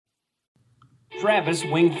Travis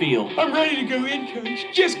Wingfield. I'm ready to go in, Coach.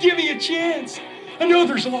 Just give me a chance. I know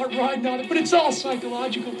there's a lot riding on it, but it's all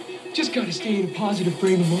psychological. Just got to stay in a positive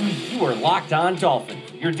frame of mind. You are Locked On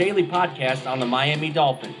Dolphins, your daily podcast on the Miami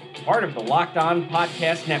Dolphins, part of the Locked On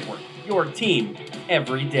Podcast Network, your team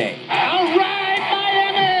every day. All right,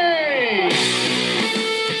 Miami!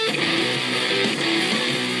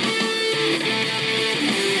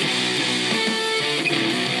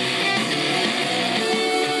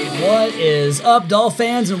 What is up,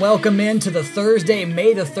 Dolphins, and welcome into the Thursday,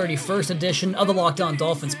 May the 31st edition of the Locked On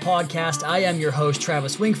Dolphins podcast. I am your host,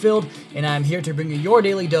 Travis Wingfield, and I'm here to bring you your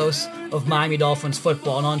daily dose of Miami Dolphins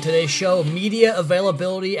football. And on today's show, media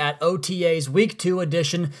availability at OTA's Week 2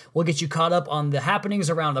 edition. We'll get you caught up on the happenings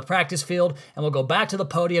around the practice field, and we'll go back to the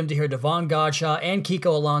podium to hear Davon Godchaux and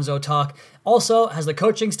Kiko Alonso talk. Also, has the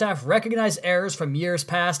coaching staff recognized errors from years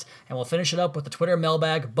past? And we'll finish it up with the Twitter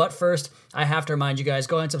mailbag. But first, I have to remind you guys,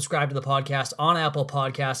 go ahead and subscribe to the podcast on Apple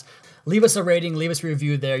Podcasts. Leave us a rating, leave us a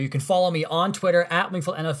review there. You can follow me on Twitter at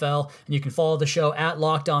Wingfield NFL, and you can follow the show at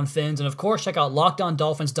Locked On Fins. And of course, check out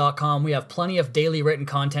LockedOnDolphins.com. We have plenty of daily written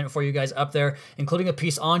content for you guys up there, including a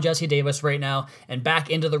piece on Jesse Davis right now, and back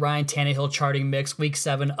into the Ryan Tannehill charting mix, Week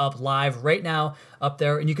 7 up live right now up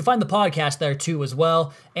there. And you can find the podcast there too as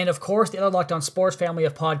well. And of course, the other Locked On Sports family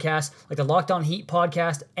of podcasts, like the Locked On Heat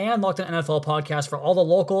podcast and Locked On NFL podcast for all the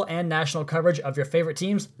local and national coverage of your favorite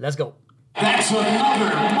teams. Let's go. That's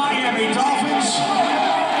another Miami Dolphins.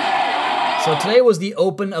 So today was the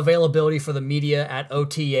open availability for the media at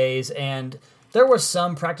OTAs, and there were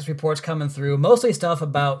some practice reports coming through, mostly stuff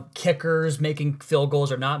about kickers making field goals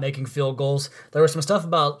or not making field goals. There was some stuff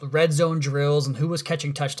about red zone drills and who was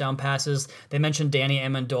catching touchdown passes. They mentioned Danny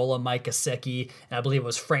Amendola, Mike Gesicki, and I believe it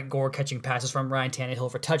was Frank Gore catching passes from Ryan Tannehill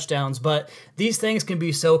for touchdowns. But these things can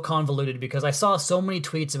be so convoluted because I saw so many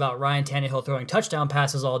tweets about Ryan Tannehill throwing touchdown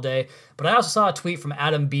passes all day, but I also saw a tweet from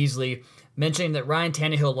Adam Beasley mentioning that Ryan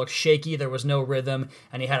Tannehill looked shaky, there was no rhythm,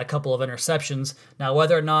 and he had a couple of interceptions. Now,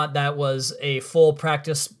 whether or not that was a full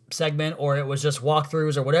practice segment or it was just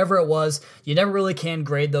walkthroughs or whatever it was, you never really can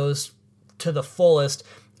grade those to the fullest.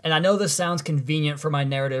 And I know this sounds convenient for my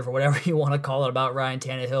narrative or whatever you want to call it about Ryan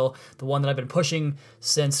Tannehill, the one that I've been pushing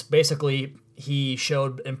since basically he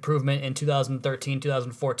showed improvement in 2013,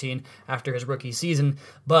 2014 after his rookie season.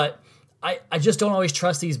 But I just don't always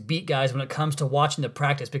trust these beat guys when it comes to watching the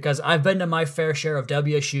practice because I've been to my fair share of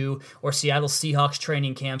WSU or Seattle Seahawks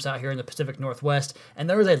training camps out here in the Pacific Northwest, and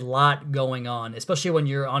there is a lot going on, especially when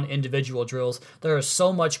you're on individual drills. There is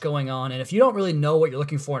so much going on, and if you don't really know what you're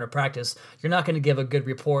looking for in a practice, you're not going to give a good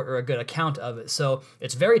report or a good account of it. So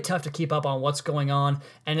it's very tough to keep up on what's going on,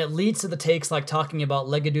 and it leads to the takes like talking about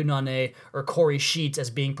Legadou Nane or Corey Sheets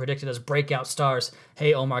as being predicted as breakout stars.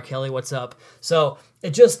 Hey, Omar Kelly, what's up? So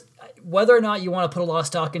it just, whether or not you want to put a lot of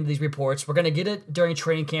stock into these reports, we're going to get it during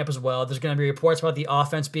training camp as well. There's going to be reports about the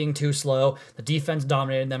offense being too slow, the defense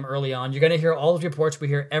dominated them early on. You're going to hear all those reports we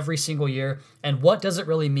hear every single year. And what does it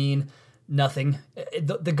really mean? Nothing.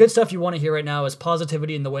 The good stuff you want to hear right now is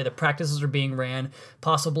positivity in the way the practices are being ran.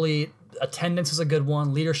 Possibly attendance is a good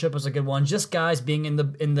one. Leadership is a good one. Just guys being in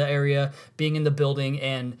the area, being in the building,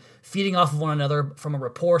 and feeding off of one another from a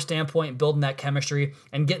rapport standpoint, building that chemistry,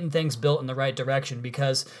 and getting things built in the right direction.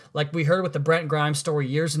 Because like we heard with the Brent Grimes story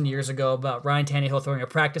years and years ago about Ryan Tannehill throwing a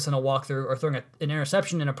practice in a walkthrough or throwing an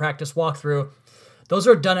interception in a practice walkthrough, those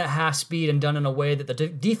are done at half speed and done in a way that the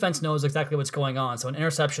defense knows exactly what's going on. So an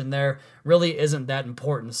interception there really isn't that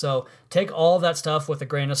important. So take all of that stuff with a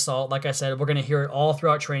grain of salt. Like I said, we're going to hear it all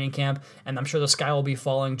throughout training camp, and I'm sure the sky will be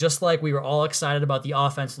falling, just like we were all excited about the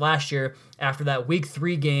offense last year after that Week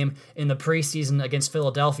 3 game in the preseason against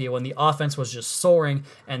Philadelphia when the offense was just soaring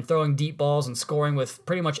and throwing deep balls and scoring with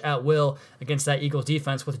pretty much at will against that Eagles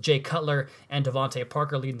defense with Jay Cutler and Devontae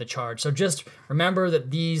Parker leading the charge. So just remember that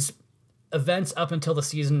these events up until the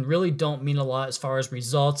season really don't mean a lot as far as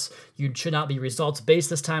results. You should not be results based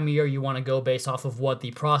this time of year. You want to go based off of what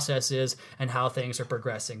the process is and how things are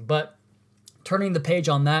progressing. But turning the page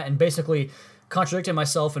on that and basically contradicting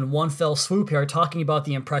myself in one fell swoop here, talking about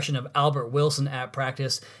the impression of Albert Wilson at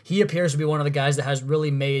practice. He appears to be one of the guys that has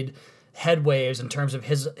really made headwaves in terms of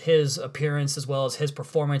his appearance as well as his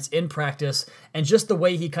performance in practice and just the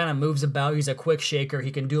way he kind of moves about. He's a quick shaker.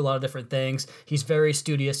 He can do a lot of different things. He's very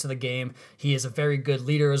studious to the game. He is a very good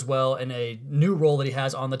leader as well in a new role that he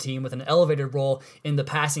has on the team with an elevated role in the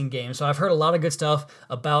passing game. So I've heard a lot of good stuff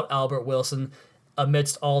about Albert Wilson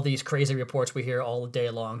amidst all these crazy reports we hear all day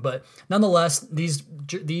long. But nonetheless, these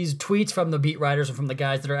tweets from the beat writers and from the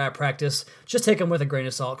guys that are at practice, just take them with a grain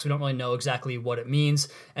of salt because we don't really know exactly what it means.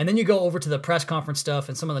 And then you go over to the press conference stuff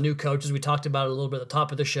and some of the new coaches. We talked about it a little bit at the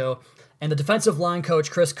top of the show. And the defensive line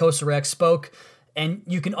coach, Chris Kocurek, spoke And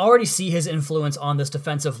you can already see his influence on this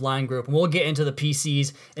defensive line group. And we'll get into the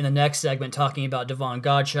PCs in the next segment talking about Davon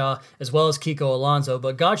Godchaux as well as Kiko Alonso.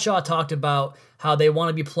 But Godchaux talked about how they want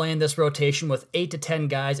to be playing this rotation with 8 to 10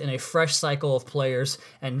 guys in a fresh cycle of players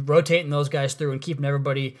and rotating those guys through and keeping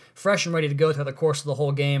everybody fresh and ready to go through the course of the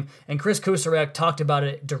whole game. And Chris Kocurek talked about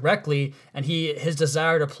it directly and his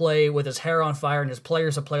desire to play with his hair on fire and his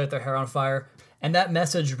players to play with their hair on fire. And that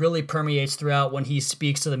message really permeates throughout when he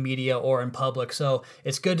speaks to the media or in public. So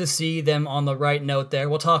it's good to see them on the right note there.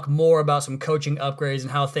 We'll talk more about some coaching upgrades and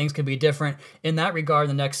how things can be different in that regard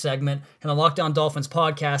in the next segment in the Locked On Dolphins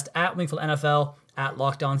podcast at Wingfield NFL at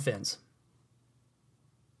Locked On Fins.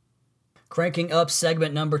 Cranking up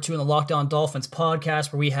segment number 2 in the Locked On Dolphins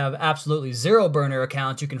podcast, where we have absolutely zero burner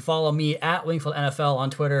accounts. You can follow me at Wingfield NFL on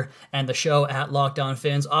Twitter and the show at Locked On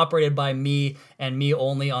Fins, operated by me and me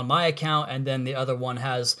only on my account, and then the other one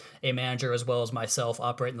has a manager as well as myself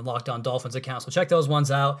operating the Locked On Dolphins account. So check those ones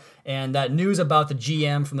out. And that news about the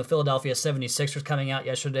GM from the Philadelphia 76ers coming out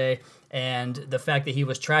yesterday, and the fact that he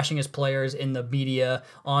was trashing his players in the media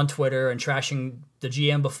on Twitter and trashing the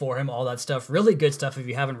GM before him, all that stuff. Really good stuff if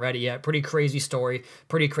you haven't read it yet. Pretty crazy story,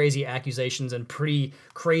 pretty crazy accusations, and pretty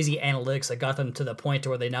crazy analytics that got them to the point to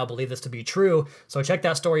where they now believe this to be true. So check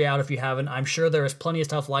that story out if you haven't. I'm sure there is plenty of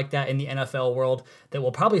stuff like that in the NFL world that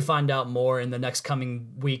we'll probably find out more in the next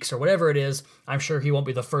coming weeks or whatever it is. I'm sure he won't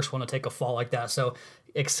be the first one to take a fall like that. So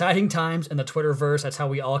exciting times in the Twitterverse. That's how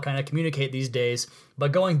we all kind of communicate these days.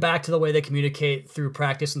 But going back to the way they communicate through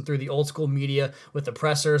practice and through the old school media with the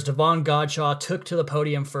pressers, Davon Godchaux took to the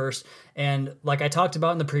podium first. And like I talked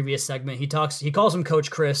about in the previous segment, he calls him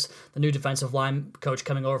Coach Chris, the new defensive line coach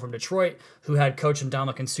coming over from Detroit, who had coached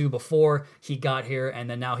Ndamukong Suh before he got here, and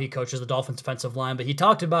then now he coaches the Dolphins defensive line. But he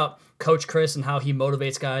talked about Coach Chris and how he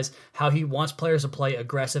motivates guys, how he wants players to play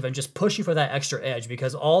aggressive and just push you for that extra edge,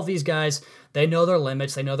 because all these guys, they know their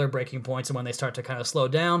limits, they know their breaking points, and when they start to kind of slow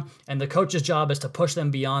down, and the coach's job is to push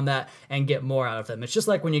them beyond that and get more out of them. It's just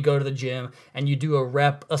like when you go to the gym and you do a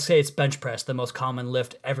rep, let's say it's bench press, the most common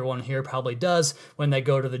lift everyone here probably does when they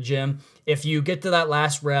go to the gym. If you get to that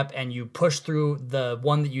last rep and you push through the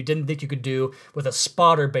one that you didn't think you could do with a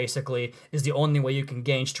spotter, basically, is the only way you can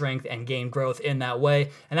gain strength and gain growth in that way.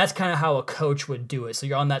 And that's kind of how a coach would do it. So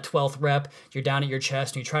you're on that 12th rep, you're down at your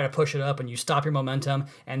chest, and you try to push it up, and you stop your momentum,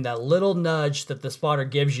 and that little nudge that the spotter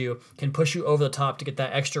gives you can push you over the top to get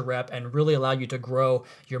that extra rep and really allow you to grow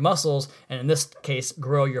your muscles, and in this case,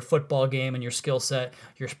 grow your football game and your skill set,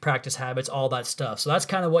 your practice habits, all that stuff. So that's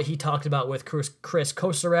kind of what he talked about with Chris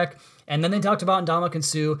Kocurek. And then they talked about Ndamukong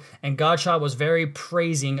Suh, and Godchaux was very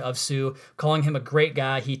praising of Suh, calling him a great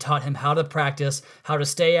guy. He taught him how to practice, how to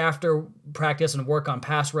stay after practice and work on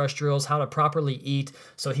pass rush drills, how to properly eat.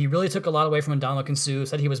 So he really took a lot away from Ndamukong Suh,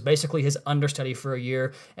 said he was basically his understudy for a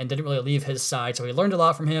year and didn't really leave his side. So he learned a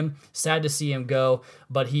lot from him. Sad to see him go,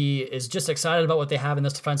 but he is just excited about what they have in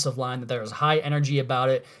this defensive line, that there's high energy about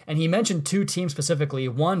it. And he mentioned 2 teams specifically.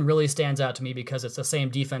 One really stands out to me because it's the same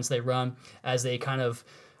defense they run as they kind of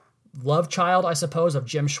love child, I suppose, of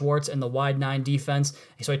Jim Schwartz and the wide 9 defense.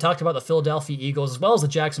 So he talked about the Philadelphia Eagles as well as the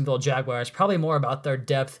Jacksonville Jaguars, probably more about their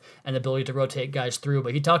depth and ability to rotate guys through.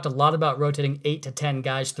 But he talked a lot about rotating 8 to 10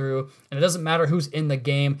 guys through, and it doesn't matter who's in the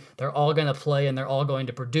game. They're all going to play and they're all going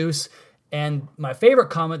to produce. And my favorite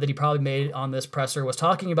comment that he probably made on this presser was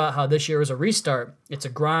talking about how this year is a restart. It's a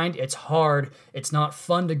grind, it's hard, it's not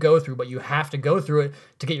fun to go through, but you have to go through it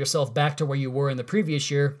to get yourself back to where you were in the previous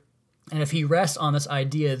year. And if he rests on this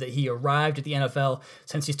idea that he arrived at the NFL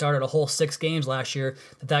since he started a whole 6 games last year,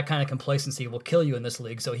 that kind of complacency will kill you in this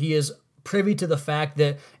league. So he is privy to the fact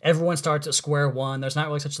that everyone starts at square one. There's not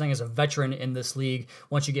really such a thing as a veteran in this league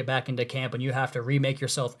once you get back into camp, and you have to remake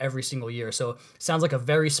yourself every single year. So sounds like a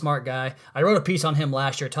very smart guy. I wrote a piece on him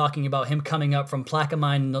last year talking about him coming up from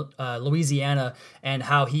Plaquemine, Louisiana, and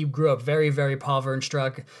how he grew up very, very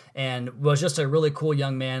poverty-struck and was just a really cool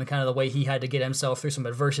young man, kind of the way he had to get himself through some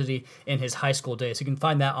adversity in his high school days. So you can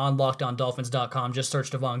find that on LockedOnDolphins.com. Just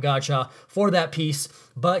search Davon Godchaux for that piece.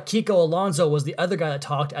 But Kiko Alonso was the other guy that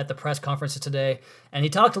talked at the press conference today, and he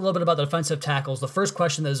talked a little bit about the defensive tackles. The first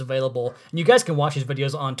question that is available, and you guys can watch his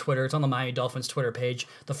videos on Twitter. It's on the Miami Dolphins Twitter page.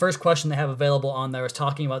 The first question they have available on there is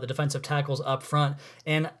talking about the defensive tackles up front.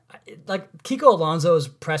 And like Kiko Alonso's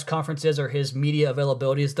press conferences or his media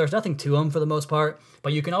availabilities, there's nothing to them for the most part,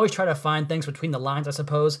 but you can always try to find things between the lines, I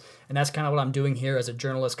suppose, and that's kind of what I'm doing here as a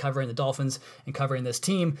journalist covering the Dolphins and covering this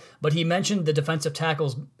team. But he mentioned the defensive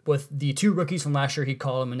tackles with the 2 rookies from last year, he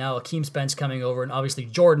called them, and now Akeem Spence coming over, and obviously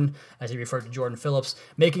Jordan, as he referred to Jordan Phillips,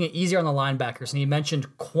 making it easier on the linebackers. And he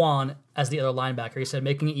mentioned Quan as the other linebacker. He said,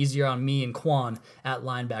 making it easier on me and Quan at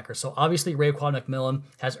linebacker. So obviously Raekwon McMillan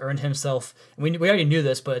has earned himself, we already knew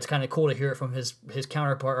this, but it's kind of cool to hear it from his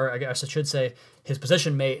counterpart, or I guess I should say his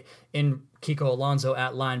position mate in Kiko Alonso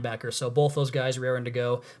at linebacker. So both those guys are raring to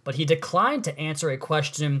go. But he declined to answer a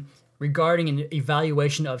question regarding an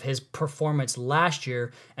evaluation of his performance last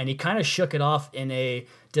year, and he kind of shook it off in a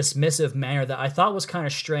dismissive manner that I thought was kind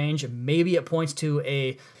of strange. Maybe it points to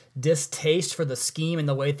a distaste for the scheme and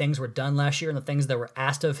the way things were done last year and the things that were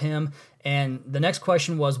asked of him. And the next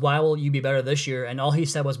question was, why will you be better this year? And all he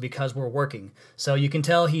said was, because we're working. So you can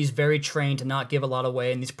tell he's very trained to not give a lot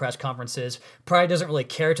away in these press conferences. Probably doesn't really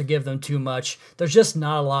care to give them too much. There's just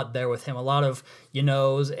not a lot there with him. A lot of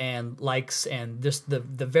knows and likes and just the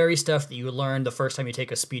very stuff that you learn the first time you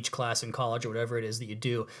take a speech class in college or whatever it is that you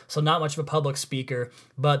do. So not much of a public speaker.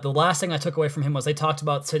 But the last thing I took away from him was they talked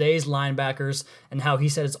about today's linebackers and how he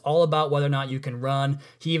said it's all about whether or not you can run.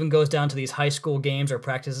 He even goes down to these high school games or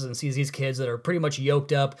practices and sees these kids that are pretty much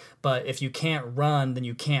yoked up, but if you can't run, then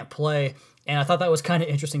you can't play. And I thought that was kind of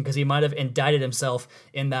interesting because he might have indicted himself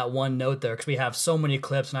in that one note there, because we have so many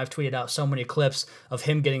clips, and I've tweeted out so many clips of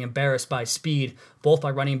him getting embarrassed by speed, both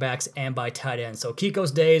by running backs and by tight ends. So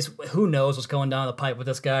Kiko's days, who knows what's going down the pipe with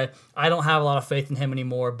this guy. I don't have a lot of faith in him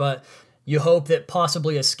anymore, but you hope that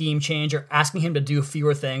possibly a scheme change or asking him to do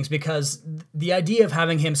fewer things, because the idea of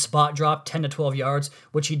having him spot drop 10 to 12 yards,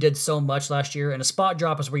 which he did so much last year, and a spot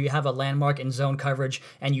drop is where you have a landmark in zone coverage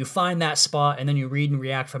and you find that spot and then you read and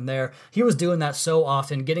react from there. He was doing that so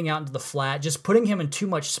often, getting out into the flat, just putting him in too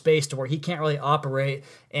much space to where he can't really operate,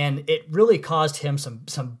 and it really caused him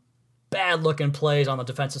some bad looking plays on the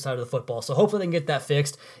defensive side of the football. So hopefully they can get that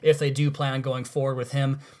fixed if they do plan on going forward with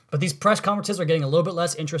him. But these press conferences are getting a little bit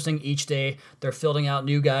less interesting each day. They're fielding out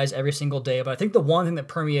new guys every single day. But I think the one thing that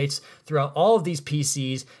permeates throughout all of these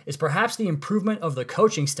PCs is perhaps the improvement of the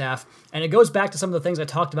coaching staff. And it goes back to some of the things I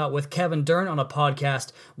talked about with Kevin Dern on a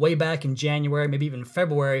podcast way back in January, maybe even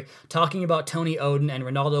February, talking about Tony Oden and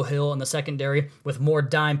Ronaldo Hill in the secondary with more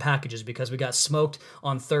dime packages, because we got smoked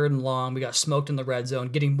on 3rd and long. We got smoked in the red zone.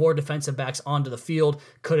 Getting more defensive backs onto the field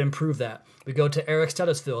could improve that. We go to Eric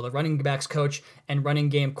Studesville, the running backs coach and running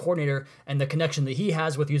game coordinator, and the connection that he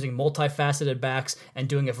has with using multifaceted backs and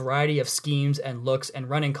doing a variety of schemes and looks and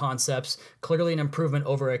running concepts. Clearly an improvement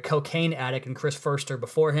over a cocaine addict and Chris Furster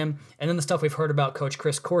before him. And then the stuff we've heard about Coach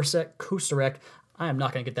Chris Kusarek. I am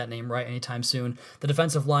not going to get that name right anytime soon. The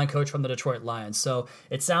defensive line coach from the Detroit Lions. So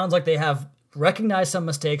it sounds like they have recognize some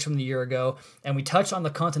mistakes from the year ago, and we touched on the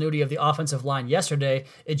continuity of the offensive line yesterday.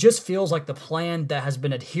 It just feels like the plan that has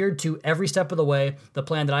been adhered to every step of the way, the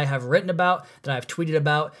plan that I have written about, that I've tweeted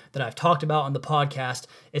about, that I've talked about on the podcast,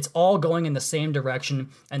 it's all going in the same direction,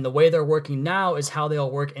 and the way they're working now is how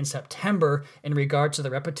they'll work in September in regards to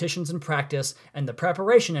the repetitions in practice and the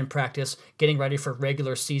preparation in practice, getting ready for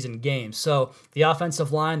regular season games. So the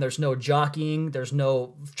offensive line, there's no jockeying, there's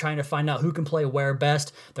no trying to find out who can play where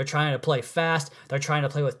best. They're trying to play fast. They're trying to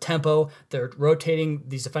play with tempo. They're rotating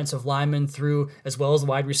these defensive linemen through as well as the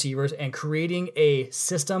wide receivers and creating a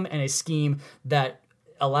system and a scheme that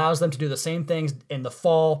allows them to do the same things in the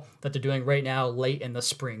fall that they're doing right now late in the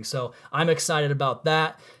spring. So I'm excited about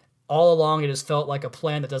that. All along, it has felt like a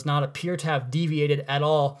plan that does not appear to have deviated at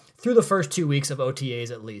all through the first 2 weeks of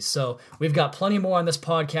OTAs at least. So we've got plenty more on this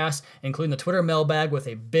podcast, including the Twitter mailbag with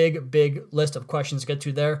a big list of questions to get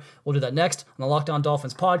to there. We'll do that next on the Locked On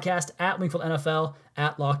Dolphins podcast at Wingfield NFL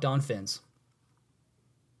at Locked On Fins.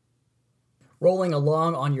 Rolling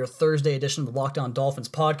along on your Thursday edition of the Locked On Dolphins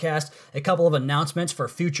podcast, a couple of announcements for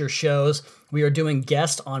future shows. We are doing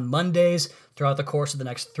guests on Mondays throughout the course of the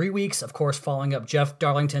next 3 weeks, of course, following up Jeff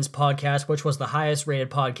Darlington's podcast, which was the highest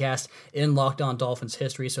rated podcast in Locked On Dolphins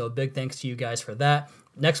history. So a big thanks to you guys for that.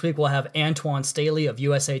 Next week, we'll have Antoine Staley of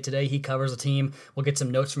USA Today. He covers the team. We'll get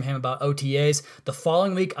some notes from him about OTAs. The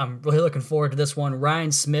following week, I'm really looking forward to this one.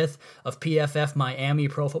 Ryan Smith of PFF Miami,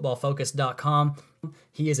 ProFootballFocus.com.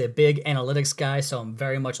 He is a big analytics guy, so I'm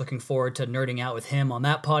very much looking forward to nerding out with him on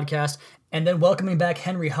that podcast. And then welcoming back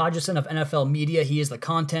Henry Hodgson of NFL Media. He is the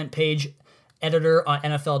content page editor on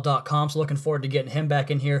NFL.com, so looking forward to getting him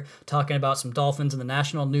back in here, talking about some Dolphins and the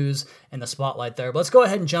national news and the spotlight there. But let's go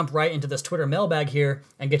ahead and jump right into this Twitter mailbag here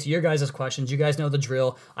and get to your guys' questions. You guys know the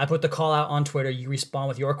drill. I put the call out on Twitter. You respond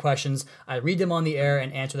with your questions. I read them on the air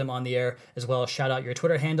and answer them on the air, as well as shout out your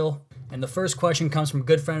Twitter handle. And the first question comes from a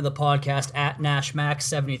good friend of the podcast, at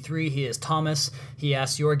NashMax73. He is Thomas. He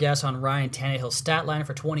asks your guess on Ryan Tannehill's stat line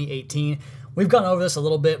for 2018. We've gone over this a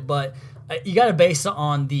little bit, but you got to base it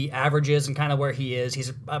on the averages and kind of where he is. He's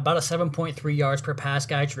about a 7.3 yards per pass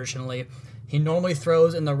guy traditionally. He normally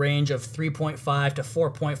throws in the range of 3.5 to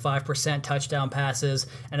 4.5% touchdown passes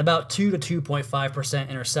and about 2 to 2.5%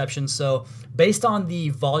 interceptions. So based on the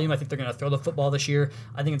volume, I think they're going to throw the football this year.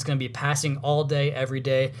 I think it's going to be passing all day, every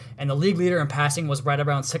day. And the league leader in passing was right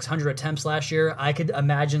around 600 attempts last year. I could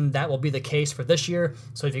imagine that will be the case for this year.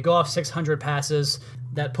 So if you go off 600 passes,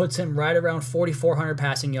 that puts him right around 4,400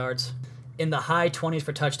 passing yards, in the high 20s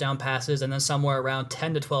for touchdown passes, and then somewhere around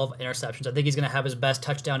 10 to 12 interceptions. I think he's going to have his best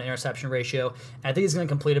touchdown interception ratio, and I think he's going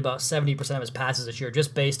to complete about 70% of his passes this year,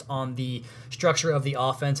 just based on the structure of the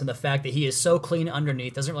offense and the fact that he is so clean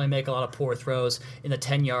underneath, doesn't really make a lot of poor throws in the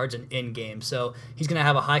 10 yards and in game. So he's going to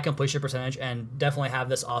have a high completion percentage and definitely have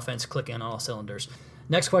this offense clicking on all cylinders.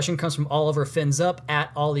 Next question comes from Oliver Fins Up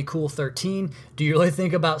at OllieCool13. Do you really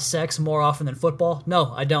think about sex more often than football?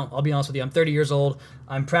 No, I don't. I'll be honest with you. I'm 30 years old.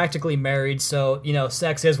 I'm practically married, so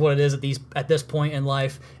sex is what it is at this point in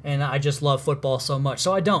life, and I just love football so much.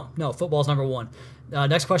 So I don't. No, football's number one.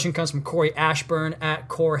 Next question comes from Corey Ashburn at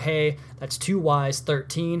Corey. That's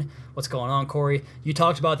 2Ys13. What's going on, Corey? You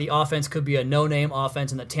talked about the offense could be a no-name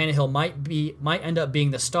offense and that Tannehill might end up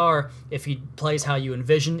being the star if he plays how you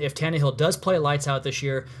envision. If Tannehill does play lights out this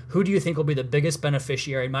year, who do you think will be the biggest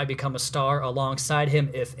beneficiary and might become a star alongside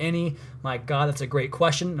him, if any? My God, that's a great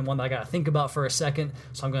question and one that I got to think about for a second,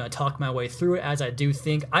 so I'm going to talk my way through it as I do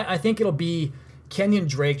think. I think it'll be Kenyon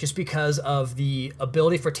Drake, just because of the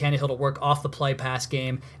ability for Tannehill to work off the play pass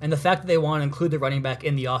game and the fact that they want to include the running back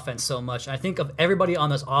in the offense so much. And I think of everybody on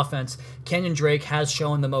this offense, Kenyon Drake has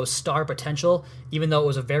shown the most star potential, even though it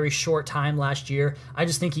was a very short time last year. I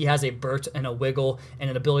just think he has a burst and a wiggle and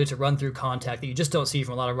an ability to run through contact that you just don't see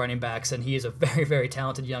from a lot of running backs, and he is a very, very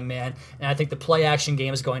talented young man. And I think the play action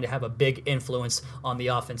game is going to have a big influence on the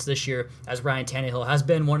offense this year, as Ryan Tannehill has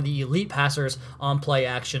been one of the elite passers on play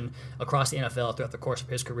action across the NFL throughout the course of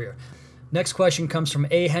his career. Next question comes from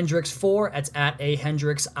A. Hendricks4. That's at A.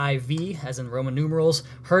 Hendricks IV, as in Roman numerals.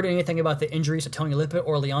 Heard anything about the injuries to Tony Lippett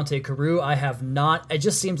or Leonte Carew? I have not. It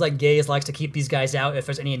just seems like Gaze likes to keep these guys out if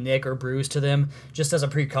there's any nick or bruise to them, just as a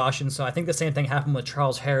precaution. So I think the same thing happened with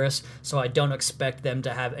Charles Harris, so I don't expect them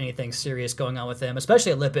to have anything serious going on with them,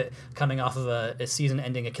 especially at Lippett coming off of a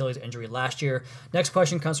season-ending Achilles injury last year. Next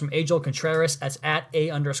question comes from Agel Contreras. That's at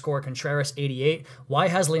A_Contreras88. Why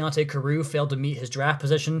has Leonte Carew failed to meet his draft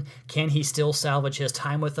position? Can he still salvage his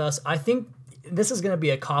time with us? I think this is going to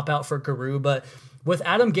be a cop-out for Carew, but with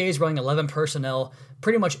Adam Gase running 11 personnel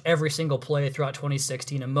pretty much every single play throughout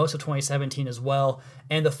 2016 and most of 2017 as well,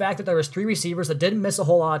 and the fact that there was 3 receivers that didn't miss a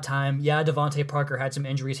whole lot of time. Yeah, Devontae Parker had some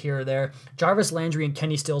injuries here or there. Jarvis Landry and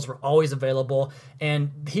Kenny Stills were always available,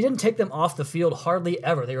 and he didn't take them off the field hardly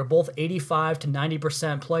ever. They were both 85 to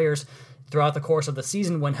 90% players throughout the course of the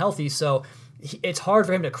season when healthy, so it's hard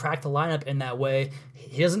for him to crack the lineup in that way.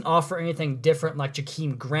 He doesn't offer anything different like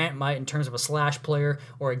Jakeem Grant might in terms of a slash player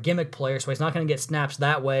or a gimmick player, so he's not going to get snaps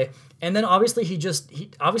that way. And then obviously he's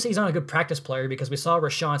not a good practice player, because we saw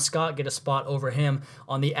Rashawn Scott get a spot over him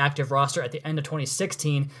on the active roster at the end of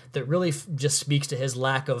 2016 that really just speaks to his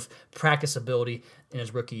lack of practice ability in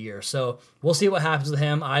his rookie year. So we'll see what happens with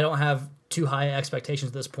him. I don't have too high expectations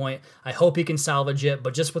at this point. I hope he can salvage it,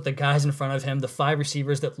 but just with the guys in front of him, the 5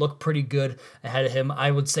 receivers that look pretty good ahead of him,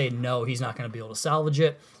 I would say no, he's not going to be able to salvage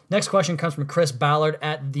it. Next question comes from Chris Ballard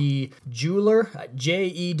at the Jeweler,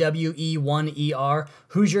 JEWE1ER.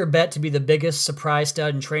 Who's your bet to be the biggest surprise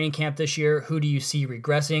stud in training camp this year? Who do you see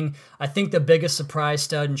regressing? I think the biggest surprise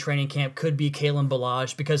stud in training camp could be Kalen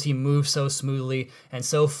Ballage, because he moves so smoothly and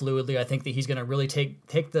so fluidly. I think that he's going to really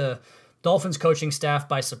take the Dolphins coaching staff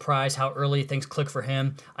by surprise how early things click for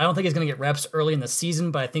him. I don't think he's going to get reps early in the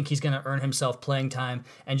season, but I think he's going to earn himself playing time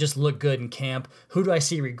and just look good in camp. Who do I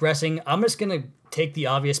see regressing? I'm just going to take the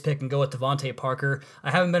obvious pick and go with Devontae Parker.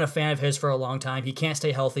 I haven't been a fan of his for a long time. He can't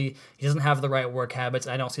stay healthy. He doesn't have the right work habits.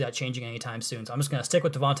 I don't see that changing anytime soon. So I'm just going to stick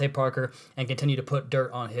with Devontae Parker and continue to put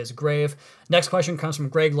dirt on his grave. Next question comes from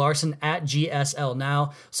Greg Larson at GSL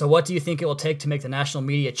Now. So what do you think it will take to make the national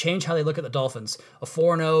media change how they look at the Dolphins? A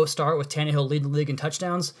 4-0 start with Tannehill leading the league in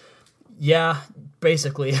touchdowns? Yeah,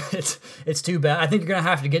 basically, it's too bad. I think you're going to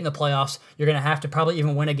have to get in the playoffs. You're going to have to probably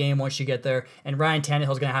even win a game once you get there. And Ryan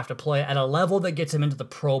Tannehill's going to have to play at a level that gets him into the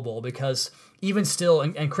Pro Bowl, because even still,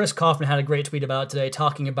 and Chris Kaufman had a great tweet about it today,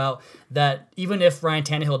 talking about that even if Ryan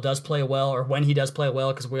Tannehill does play well, or when he does play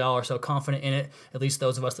well, because we all are so confident in it, at least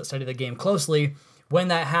those of us that study the game closely, when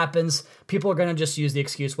that happens, people are going to just use the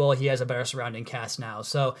excuse, well, he has a better surrounding cast now.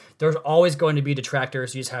 So there's always going to be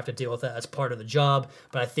detractors. You just have to deal with that as part of the job.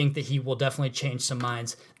 But I think that he will definitely change some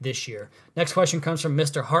minds this year. Next question comes from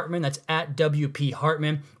Mr. Hartman. That's at WP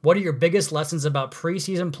Hartman. What are your biggest lessons about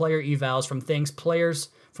preseason player evals from things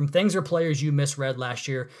or players you misread last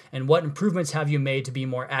year, and what improvements have you made to be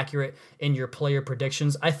more accurate in your player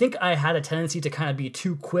predictions? I think I had a tendency to kind of be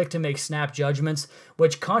too quick to make snap judgments,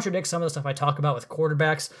 which contradicts some of the stuff I talk about with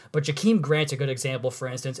quarterbacks, but Jakeem Grant's a good example, for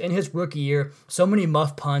instance. In his rookie year, so many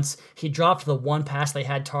muff punts. He dropped the one pass they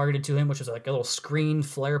had targeted to him, which was like a little screen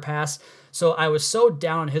flare pass. So I was so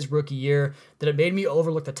down on his rookie year that it made me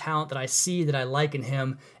overlook the talent that I see, that I like in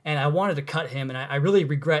him, and I wanted to cut him, and I really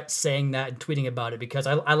regret saying that and tweeting about it because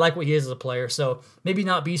I like what he is as a player. So maybe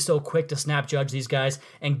not be so quick to snap judge these guys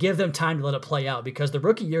and give them time to let it play out because the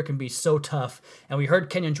rookie year can be so tough. And we heard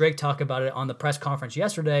Kenyon Drake talk about it on the press conference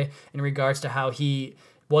yesterday in regards to how he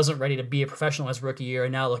wasn't ready to be a professional his rookie year,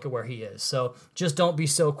 and now look at where he is. So just don't be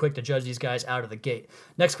so quick to judge these guys out of the gate.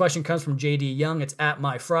 Next question comes from JD Young. It's at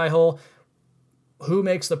my Fryhole. Who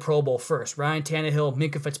makes the Pro Bowl first? Ryan Tannehill,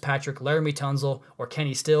 Minkah Fitzpatrick, Laramie Tunsil, or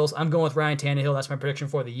Kenny Stills? I'm going with Ryan Tannehill. That's my prediction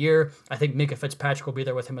for the year. I think Minkah Fitzpatrick will be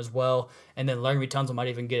there with him as well, and then Laramie Tunsil might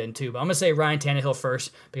even get in too. But I'm going to say Ryan Tannehill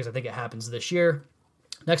first because I think it happens this year.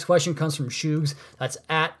 Next question comes from Shoogs. That's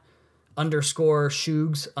at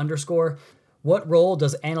 _Shoogs_. What role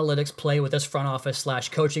does analytics play with this front office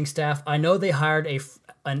 / coaching staff? I know they hired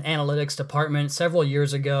an analytics department several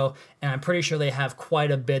years ago, and I'm pretty sure they have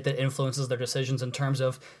quite a bit that influences their decisions in terms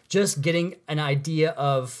of just getting an idea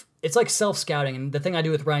of, it's like self-scouting, and the thing I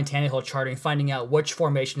do with Ryan Tannehill charting, finding out which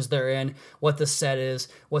formations they're in, what the set is,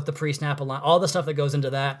 what the pre-snap line, all the stuff that goes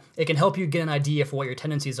into that. It can help you get an idea for what your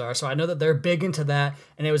tendencies are. So I know that they're big into that,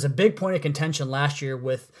 and it was a big point of contention last year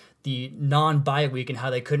with the non-bye week and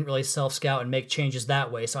how they couldn't really self-scout and make changes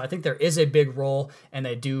that way. So I think there is a big role, and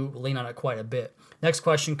they do lean on it quite a bit. Next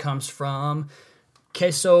question comes from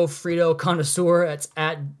Queso Frito Connoisseur. It's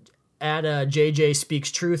at JJ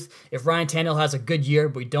Speaks Truth. If Ryan Tannehill has a good year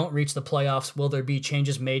but we don't reach the playoffs, will there be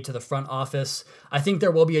changes made to the front office? I think there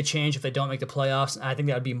will be a change if they don't make the playoffs. I think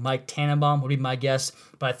that would be Mike Tannenbaum would be my guess,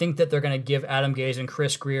 but I think that they're going to give Adam Gase and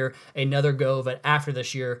Chris Grier another go of it after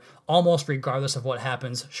this year, almost regardless of what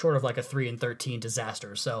happens, short of like a 3-13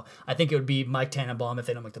 disaster. So I think it would be Mike Tannenbaum if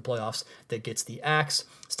they don't make the playoffs that gets the axe.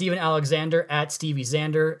 Steven Alexander at Stevie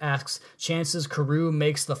Xander asks, chances Carew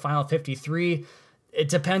makes the final 53? It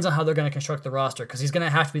depends on how they're going to construct the roster because he's going to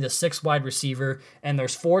have to be the 6th wide receiver, and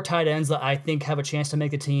there's 4 tight ends that I think have a chance to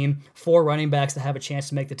make the team, 4 running backs that have a chance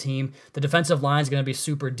to make the team. The defensive line is going to be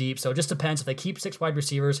super deep, so it just depends if they keep 6 wide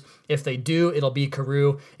receivers. If they do, it'll be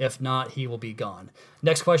Carew. If not, he will be gone.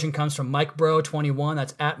 Next question comes from Mike Bro 21.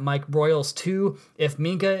 That's at Mike Broyles 2. If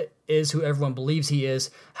Minkah is who everyone believes he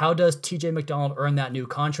is, how does TJ McDonald earn that new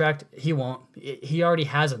contract? He won't. He already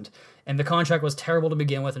hasn't. And the contract was terrible to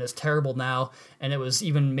begin with, and it's terrible now. And it was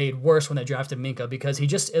even made worse when they drafted Minkah because he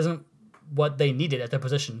just isn't what they needed at the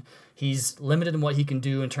position. He's limited in what he can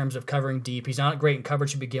do in terms of covering deep. He's not great in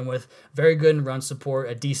coverage to begin with. Very good in run support,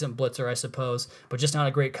 a decent blitzer, I suppose, but just not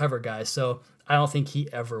a great cover guy. So I don't think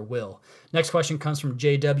he ever will. Next question comes from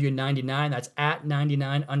JW99. That's at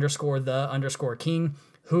 99_the_king.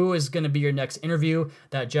 Who is going to be your next interview?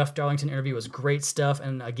 That Jeff Darlington interview was great stuff.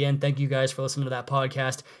 And again, thank you guys for listening to that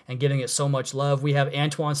podcast and giving it so much love. We have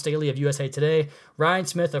Antoine Staley of USA Today, Ryan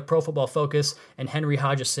Smith of Pro Football Focus, and Henry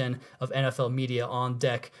Hodgson of NFL Media on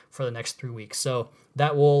deck for the next 3 weeks. So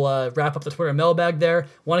that will wrap up the Twitter mailbag there.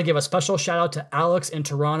 Want to give a special shout out to Alex in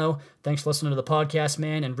Toronto. Thanks for listening to the podcast,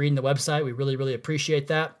 man, and reading the website. We really, really appreciate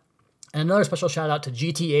that. And another special shout out to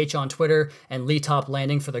GTH on Twitter and Lee Top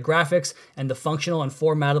Landing for the graphics and the functional and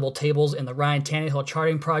formatable tables in the Ryan Tannehill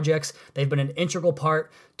charting projects. They've been an integral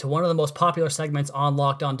part to one of the most popular segments on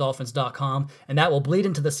LockedOnDolphins.com, and that will bleed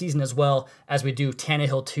into the season as well as we do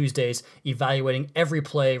Tannehill Tuesdays, evaluating every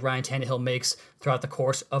play Ryan Tannehill makes throughout the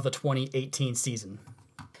course of the 2018 season.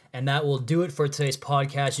 And that will do it for today's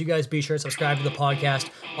podcast. You guys be sure to subscribe to the podcast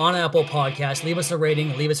on Apple Podcasts. Leave us a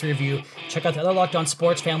rating, leave us a review. Check out the other Locked On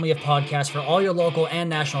Sports family of podcasts for all your local and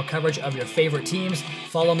national coverage of your favorite teams.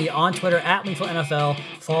 Follow me on Twitter at LeafNFL.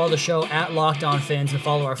 Follow the show at Locked On Fins, and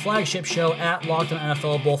follow our flagship show at Locked On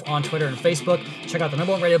NFL, both on Twitter and Facebook. Check out the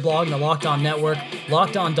 #1 rated blog in the Locked On Network,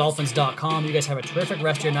 LockedOnDolphins.com. You guys have a terrific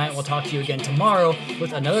rest of your night. We'll talk to you again tomorrow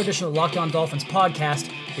with another edition of the Locked On Dolphins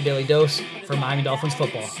podcast, your daily dose for Miami Dolphins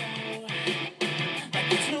football.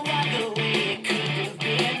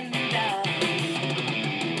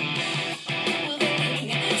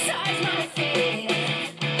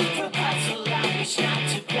 Not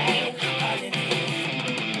to play,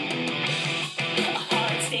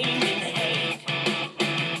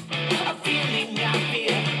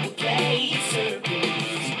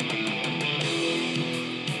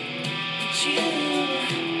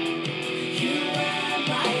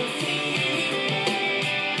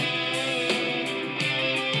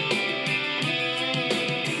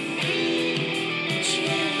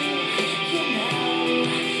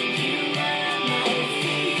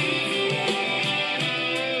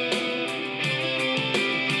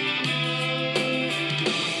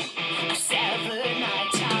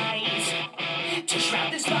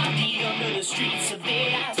 streets of